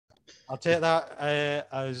I'll take that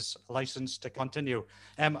as a license to continue.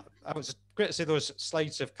 It was great to see those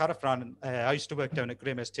slides of Carafran. I used to work down at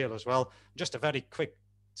Greymare's Tail as well. Just a very quick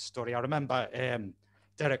story. I remember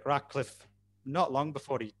Derek Ratcliffe, not long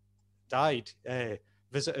before he died,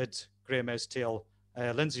 visited Greymare's Tail.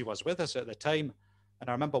 Lindsay was with us at the time, and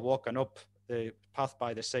I remember walking up the path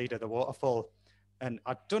by the side of the waterfall, and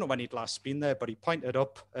I don't know when he'd last been there, but he pointed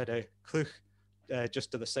up at a cleuch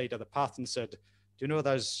just to the side of the path and said, "Do you know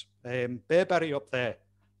there's bayberry up there?"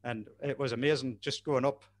 And it was amazing just going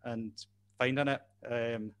up and finding it,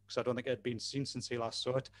 because I don't think it had been seen since he last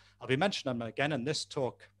saw it. I'll be mentioning him again in this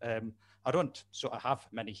talk. I don't sort of have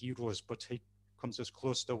many heroes, but he comes as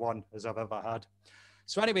close to one as I've ever had.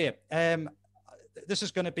 So anyway, this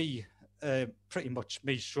is going to be pretty much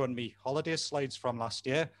me showing me holiday slides from last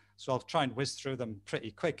year. So I'll try and whiz through them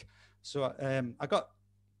pretty quick. So I got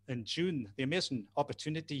in June the amazing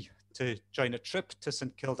opportunity to join a trip to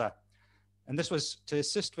St Kilda. And this was to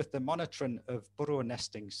assist with the monitoring of burrow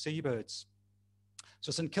nesting seabirds.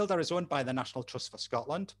 So St Kilda is owned by the National Trust for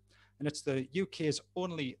Scotland, and it's the UK's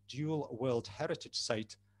only dual World Heritage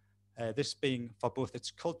Site, this being for both its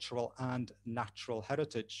cultural and natural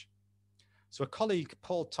heritage. So a colleague,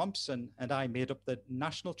 Paul Thompson, and I made up the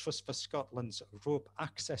National Trust for Scotland's rope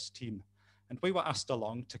access team, and we were asked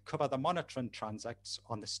along to cover the monitoring transects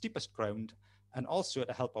on the steepest ground and also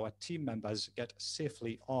to help our team members get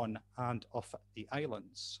safely on and off the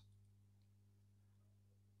islands.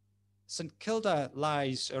 St Kilda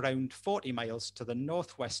lies around 40 miles to the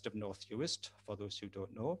northwest of North Uist, for those who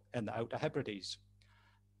don't know, in the Outer Hebrides.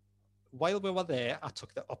 While we were there, I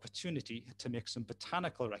took the opportunity to make some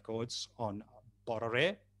botanical records on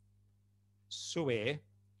Borere, Soe,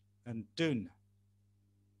 and Doon.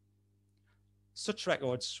 Such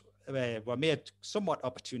records were made somewhat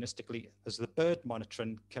opportunistically as the bird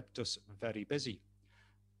monitoring kept us very busy.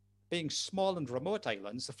 Being small and remote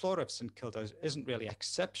islands, the flora of St Kilda isn't really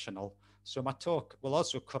exceptional, so my talk will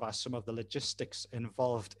also cover some of the logistics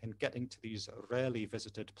involved in getting to these rarely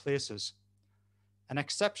visited places. An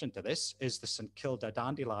exception to this is the St Kilda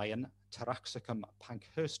dandelion, Taraxacum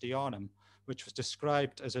pankhurstianum, which was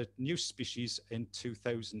described as a new species in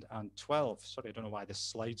 2012. Sorry, I don't know why the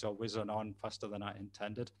slides are whizzing on faster than I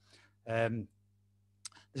intended.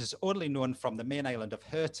 This is only known from the main island of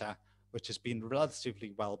Herta, which has been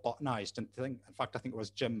relatively well botanized. And in fact, I think it was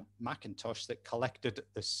Jim McIntosh that collected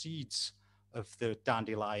the seeds of the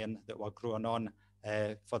dandelion that were grown on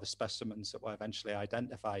for the specimens that were eventually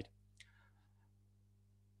identified.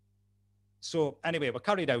 So anyway, we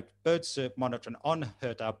carried out bird monitoring on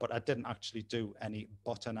Herta, but I didn't actually do any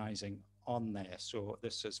botanizing on there. So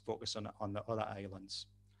this is focusing on the other islands.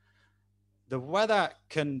 The weather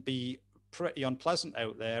can be pretty unpleasant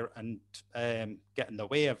out there and get in the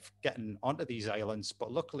way of getting onto these islands,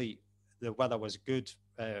 but luckily the weather was good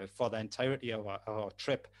for the entirety of our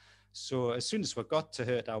trip. So as soon as we got to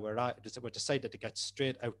Herta, we decided to get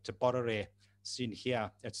straight out to Borere, seen here.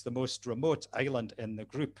 It's the most remote island in the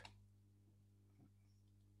group.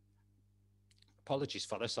 Apologies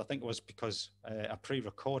for this. I think it was because I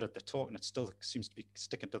pre-recorded the talk and it still seems to be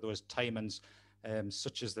sticking to those timings,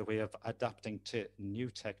 such as the way of adapting to new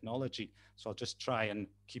technology. So I'll just try and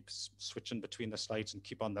keep switching between the slides and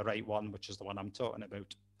keep on the right one, which is the one I'm talking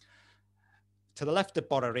about. To the left of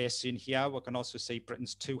Borere seen here, we can also see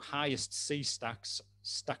Britain's two highest sea stacks,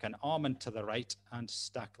 Stack and Ormond to the right and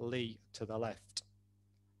Stack Lee to the left.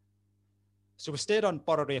 So we stayed on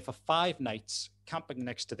Borere for 5 nights, camping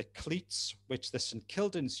next to the cleats, which the St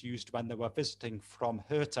Kildans used when they were visiting from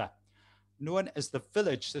Herta. Known as the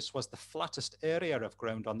village, this was the flattest area of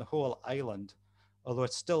ground on the whole island, although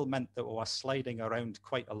it still meant that we were sliding around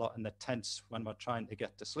quite a lot in the tents when we're trying to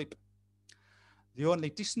get to sleep. The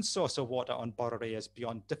only decent source of water on Borere is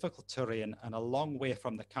beyond difficult terrain and a long way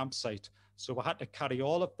from the campsite, so we had to carry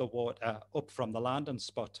all of the water up from the landing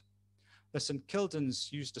spot. The St Kildans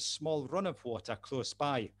used a small run of water close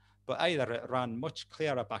by, but either it ran much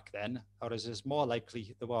clearer back then, or as is more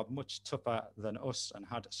likely, they were much tougher than us and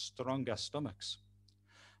had stronger stomachs.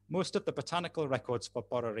 Most of the botanical records for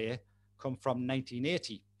Borere come from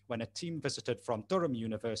 1980, when a team visited from Durham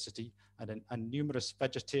University and numerous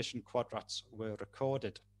vegetation quadrats were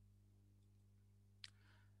recorded.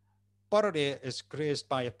 Borere is grazed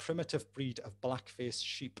by a primitive breed of black-faced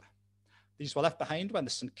sheep. These were left behind when the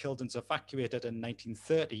St Kildans evacuated in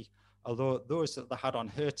 1930, although those that they had on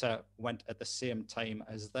Herta went at the same time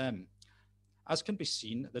as them. As can be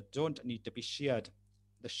seen, they don't need to be sheared.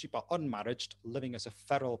 The sheep are unmarried, living as a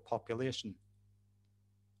feral population.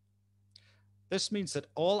 This means that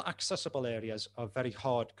all accessible areas are very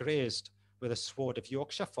hard grazed, with a sward of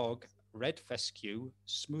Yorkshire fog, red fescue,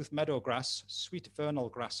 smooth meadowgrass, sweet vernal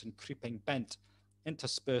grass and creeping bent,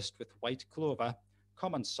 interspersed with white clover,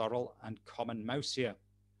 common sorrel and common mouse ear.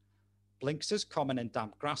 Blinks is common in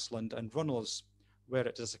damp grassland and runnels, where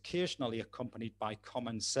it is occasionally accompanied by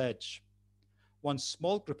common sedge. One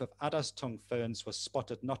small group of adder's tongue ferns was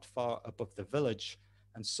spotted not far above the village,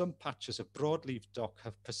 and some patches of broadleaf dock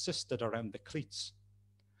have persisted around the cleats.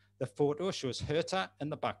 The photo shows Herta in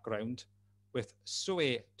the background, with Soe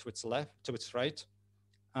to its left, to its right,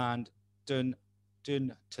 and Dun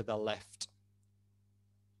to the left.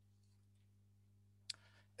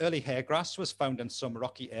 Early hairgrass was found in some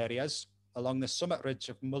rocky areas along the summit ridge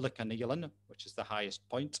of Mullacanelan, which is the highest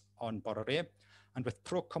point on Borere, and with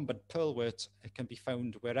procumbent pearlwort, it can be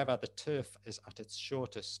found wherever the turf is at its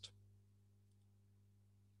shortest.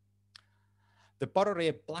 The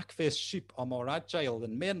Borere blackface sheep are more agile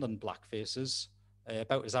than mainland blackfaces,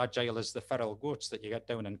 about as agile as the feral goats that you get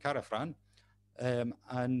down in Carafran,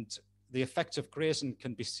 and the effect of grazing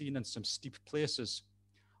can be seen in some steep places.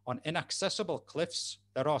 On inaccessible cliffs,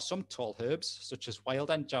 there are some tall herbs, such as wild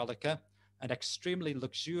angelica and extremely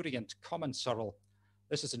luxuriant common sorrel.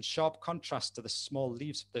 This is in sharp contrast to the small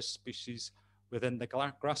leaves of this species within the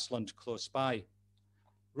grassland close by.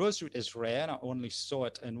 Roseroot is rare, and I only saw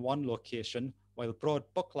it in one location, while broad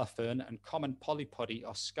buckler fern and common polypody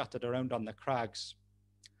are scattered around on the crags.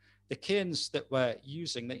 The canes that we're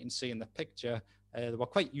using, that you can see in the picture, they were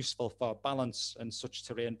quite useful for balance in such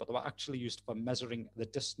terrain, but they were actually used for measuring the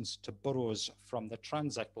distance to burrows from the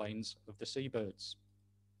transect lines of the seabirds.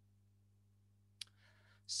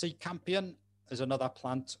 Sea campion is another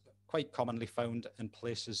plant quite commonly found in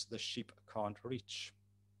places the sheep can't reach.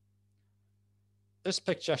 This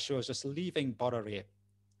picture shows us leaving Borere.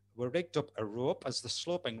 We rigged up a rope as the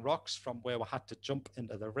sloping rocks from where we had to jump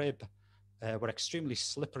into the rib were extremely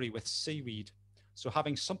slippery with seaweed. So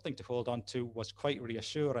having something to hold on to was quite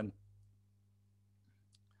reassuring.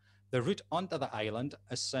 The route onto the island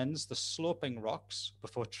ascends the sloping rocks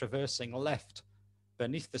before traversing left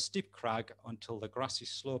beneath the steep crag until the grassy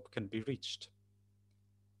slope can be reached.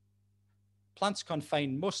 Plants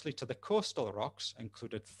confined mostly to the coastal rocks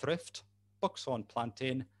included thrift, buckthorn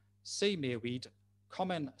plantain, sea mayweed,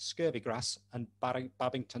 common scurvy grass, and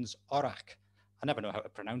Babington's orac. I never know how to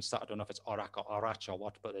pronounce that. I don't know if it's orac or orach or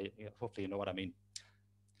what, but hopefully you know what I mean.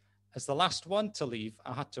 As the last one to leave,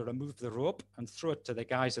 I had to remove the rope and throw it to the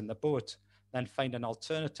guys in the boat, then find an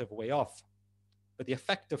alternative way off. With the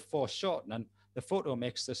effect of foreshortening, the photo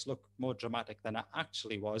makes this look more dramatic than it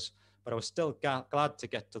actually was, but I was still glad to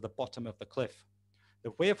get to the bottom of the cliff.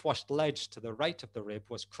 The wave-washed ledge to the right of the rib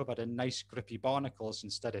was covered in nice grippy barnacles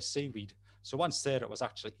instead of seaweed, so once there it was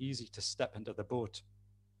actually easy to step into the boat.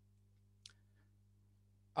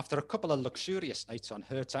 After a couple of luxurious nights on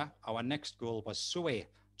Herta, our next goal was Soe,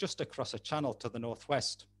 just across a channel to the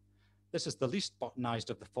northwest. This is the least botanized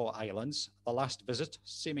of the 4 islands, the last visit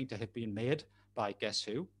seeming to have been made by, guess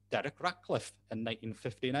who, Derek Ratcliffe in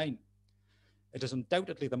 1959. It is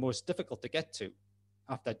undoubtedly the most difficult to get to.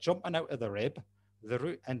 After jumping out of the rib, the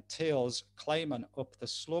route entails climbing up the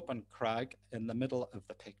sloping crag in the middle of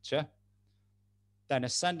the picture, then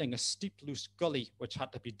ascending a steep loose gully, which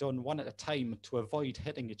had to be done one at a time to avoid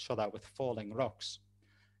hitting each other with falling rocks.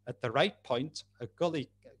 At the right point, a gully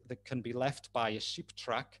that can be left by a sheep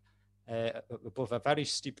track above a very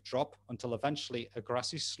steep drop until eventually a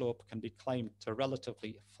grassy slope can be climbed to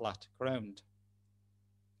relatively flat ground.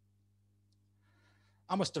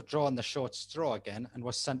 I must have drawn the short straw again and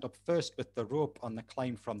was sent up first with the rope on the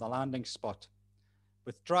climb from the landing spot.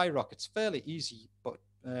 With dry rock, it's fairly easy, but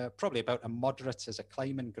probably about a moderate as a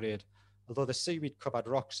climbing grade, although the seaweed-covered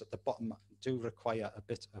rocks at the bottom do require a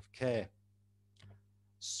bit of care.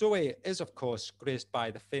 Soe is, of course, grazed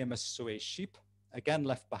by the famous Soe sheep, again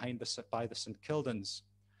left behind by the St Kildans.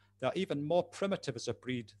 They are even more primitive as a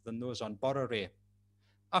breed than those on Borere.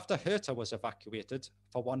 After Herta was evacuated,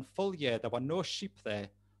 for one full year there were no sheep there,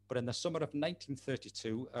 but in the summer of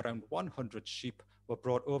 1932, around 100 sheep were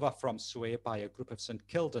brought over from Soe by a group of St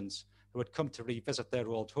Kildans who had come to revisit their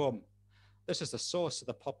old home. This is the source of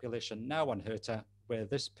the population now on Herta, where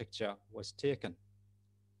this picture was taken.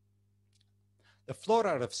 The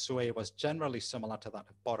flora of Soe was generally similar to that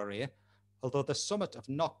of Borere, although the summit of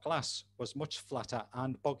Knockglass was much flatter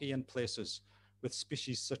and boggy in places, with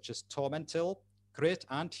species such as tormentil, great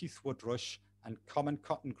and heathwood rush, and common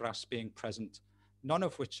cotton grass being present, none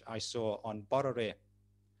of which I saw on Borere.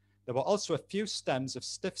 There were also a few stems of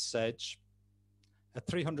stiff sedge at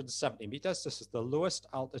 370 meters. This is the lowest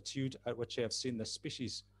altitude at which I have seen this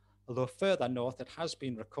species, although further north it has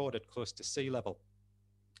been recorded close to sea level.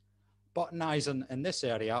 Botanizing in this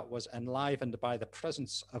area was enlivened by the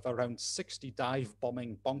presence of around 60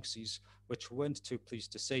 dive-bombing bonksies, which weren't too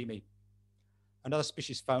pleased to see me. Another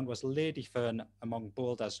species found was lady fern among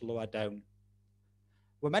boulders lower down.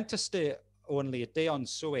 We meant to stay only a day on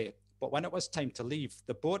Soe, but when it was time to leave,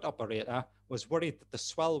 the boat operator was worried that the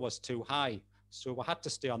swell was too high, so we had to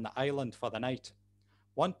stay on the island for the night.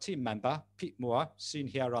 One team member, Pete Moore, seen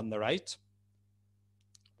here on the right,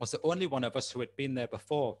 was the only one of us who had been there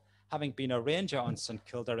before, having been a ranger on St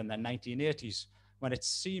Kilda in the 1980s, when it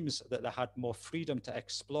seems that they had more freedom to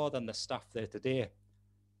explore than the staff there today.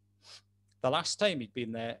 The last time he'd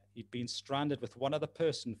been there, he'd been stranded with one other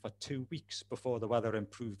person for 2 weeks before the weather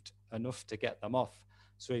improved enough to get them off,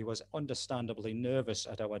 so he was understandably nervous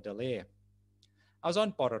at our delay. I was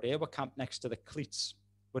on Borroway, we camped next to the cleats.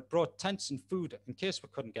 We'd brought tents and food in case we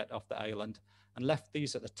couldn't get off the island, and left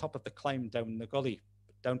these at the top of the climb down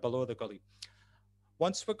below the gully.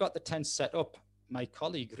 Once we got the tent set up, my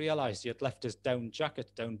colleague realized he had left his down jacket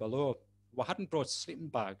down below. We hadn't brought sleeping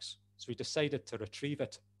bags, so we decided to retrieve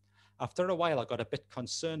it. After a while, I got a bit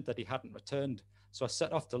concerned that he hadn't returned, so I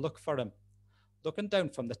set off to look for him. Looking down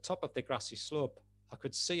from the top of the grassy slope, I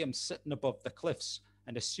could see him sitting above the cliffs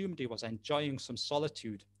and assumed he was enjoying some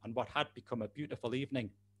solitude on what had become a beautiful evening.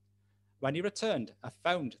 When he returned, I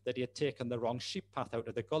found that he had taken the wrong sheep path out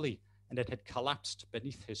of the gully and it had collapsed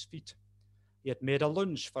beneath his feet. He had made a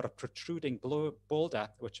lunge for a protruding boulder,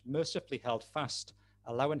 which mercifully held fast,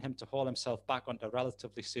 allowing him to haul himself back onto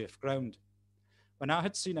relatively safe ground. When I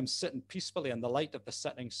had seen him sitting peacefully in the light of the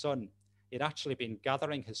setting sun, he'd actually been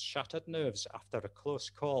gathering his shattered nerves after a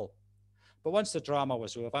close call. But once the drama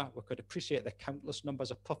was over, we could appreciate the countless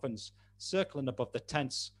numbers of puffins circling above the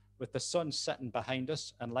tents, with the sun setting behind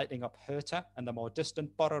us and lighting up Herta and the more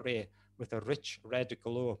distant Borroway with a rich red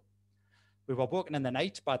glow. We were woken in the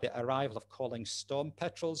night by the arrival of calling storm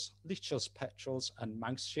petrels, leeches petrels, and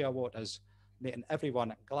Manx shearwaters, making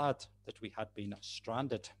everyone glad that we had been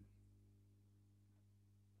stranded.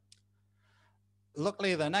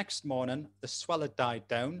 Luckily, the next morning, the swell had died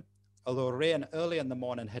down, although rain early in the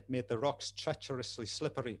morning had made the rocks treacherously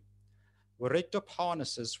slippery. We rigged up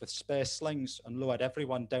harnesses with spare slings and lowered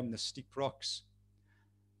everyone down the steep rocks.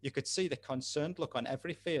 You could see the concerned look on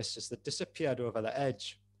every face as they disappeared over the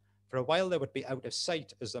edge. For a while, they would be out of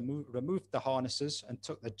sight as they removed the harnesses and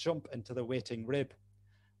took the jump into the waiting rib.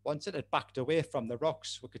 Once it had backed away from the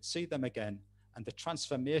rocks, we could see them again, and the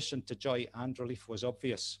transformation to joy and relief was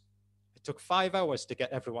obvious. It took 5 hours to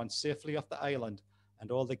get everyone safely off the island and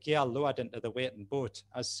all the gear lowered into the waiting boat,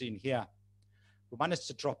 as seen here. We managed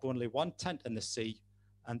to drop only one tent in the sea,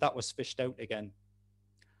 and that was fished out again.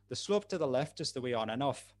 The slope to the left is the way on and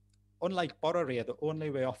off. Unlike Borroway, the only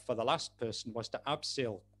way off for the last person was to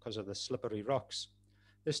abseil because of the slippery rocks.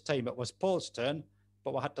 This time it was Paul's turn,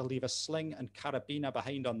 but we had to leave a sling and carabiner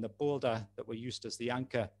behind on the boulder that we used as the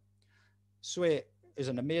anchor. Sway is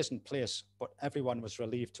an amazing place, but everyone was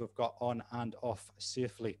relieved to have got on and off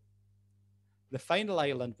safely. The final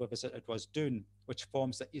island we visited was Doon, which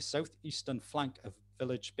forms the southeastern flank of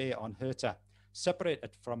Village Bay on Herta,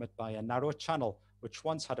 separated from it by a narrow channel, which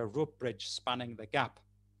once had a rope bridge spanning the gap.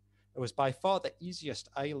 It was by far the easiest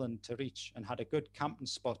island to reach and had a good camping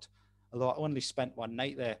spot, although I only spent one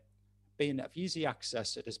night there. Being of easy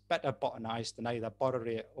access, it is better botanized than either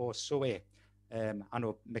Borroway or Soe. I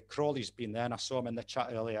know Mick Crawley's been there and I saw him in the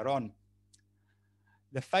chat earlier on.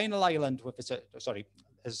 The final island we visit,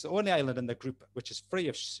 is the only island in the group which is free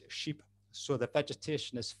of sheep, so the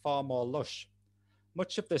vegetation is far more lush.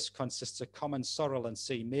 Much of this consists of common sorrel and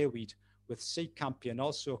sea mayweed, with sea campion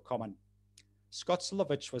also common. Scots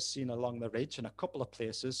lovage was seen along the ridge in a couple of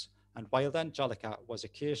places, and wild angelica was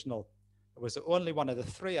occasional. It was the only one of the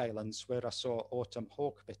 3 islands where I saw autumn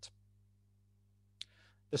hawkbit.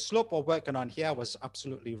 The slope we're working on here was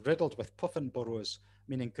absolutely riddled with puffin burrows,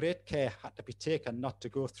 meaning great care had to be taken not to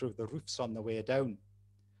go through the roofs on the way down.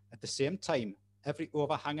 At the same time, every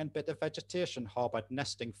overhanging bit of vegetation harboured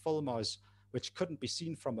nesting fulmars, which couldn't be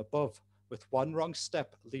seen from above, with one wrong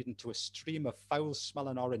step leading to a stream of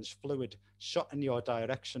foul-smelling orange fluid shot in your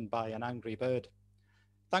direction by an angry bird.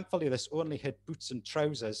 Thankfully, this only hit boots and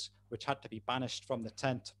trousers, which had to be banished from the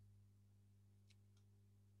tent.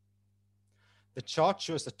 The chart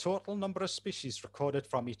shows the total number of species recorded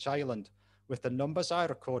from each island, with the numbers I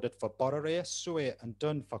recorded for Borroway, Soe, and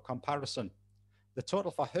Doon for comparison. The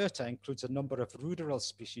total for Herta includes a number of ruderal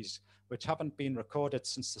species, which haven't been recorded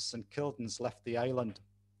since the St Kildans left the island.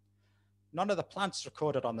 None of the plants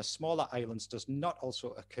recorded on the smaller islands does not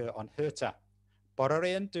also occur on Herta.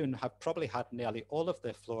 Borroway and Doon have probably had nearly all of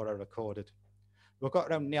their flora recorded. We got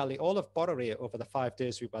around nearly all of Borroway over the 5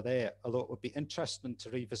 days we were there, although it would be interesting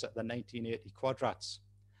to revisit the 1980 quadrats.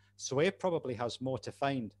 Sway probably has more to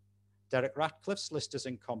find. Derek Ratcliffe's list is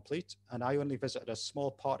incomplete, and I only visited a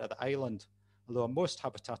small part of the island, although most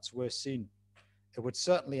habitats were seen. It would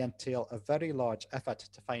certainly entail a very large effort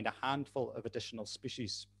to find a handful of additional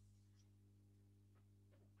species.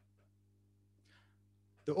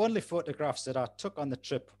 The only photographs that I took on the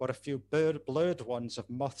trip were a few blurred ones of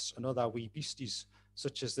moths and other wee beasties,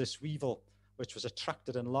 such as this weevil, which was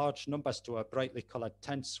attracted in large numbers to our brightly coloured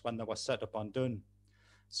tents when they were set up on Dun.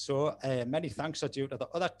 So many thanks are due to the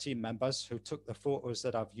other team members who took the photos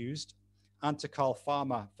that I've used, and to Carl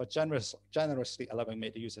Farmer for generously allowing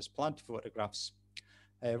me to use his plant photographs.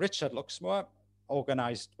 Richard Luxmore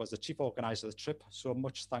was the chief organizer of the trip, so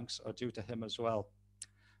much thanks are due to him as well.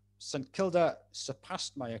 St Kilda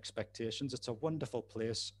surpassed my expectations. It's a wonderful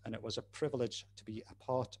place, and it was a privilege to be a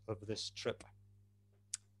part of this trip.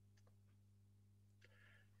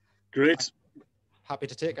 Great. Happy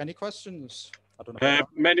to take any questions. I don't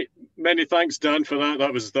know. Many thanks, Dan, for that.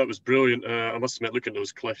 That was brilliant. I must admit, looking at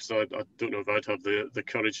those cliffs, I don't know if I'd have the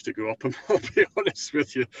courage to go up them. I'll be honest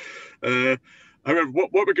with you. However,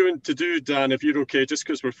 what we're going to do, Dan, if you're okay, just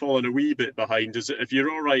because we're falling a wee bit behind, is if you're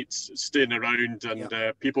all right staying around, and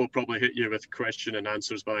people will probably hit you with question and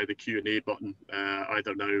answers via the Q&A button,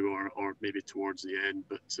 either now or maybe towards the end.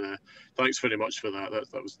 But thanks very much for that.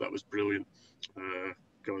 That was brilliant.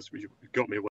 Guys, you got me.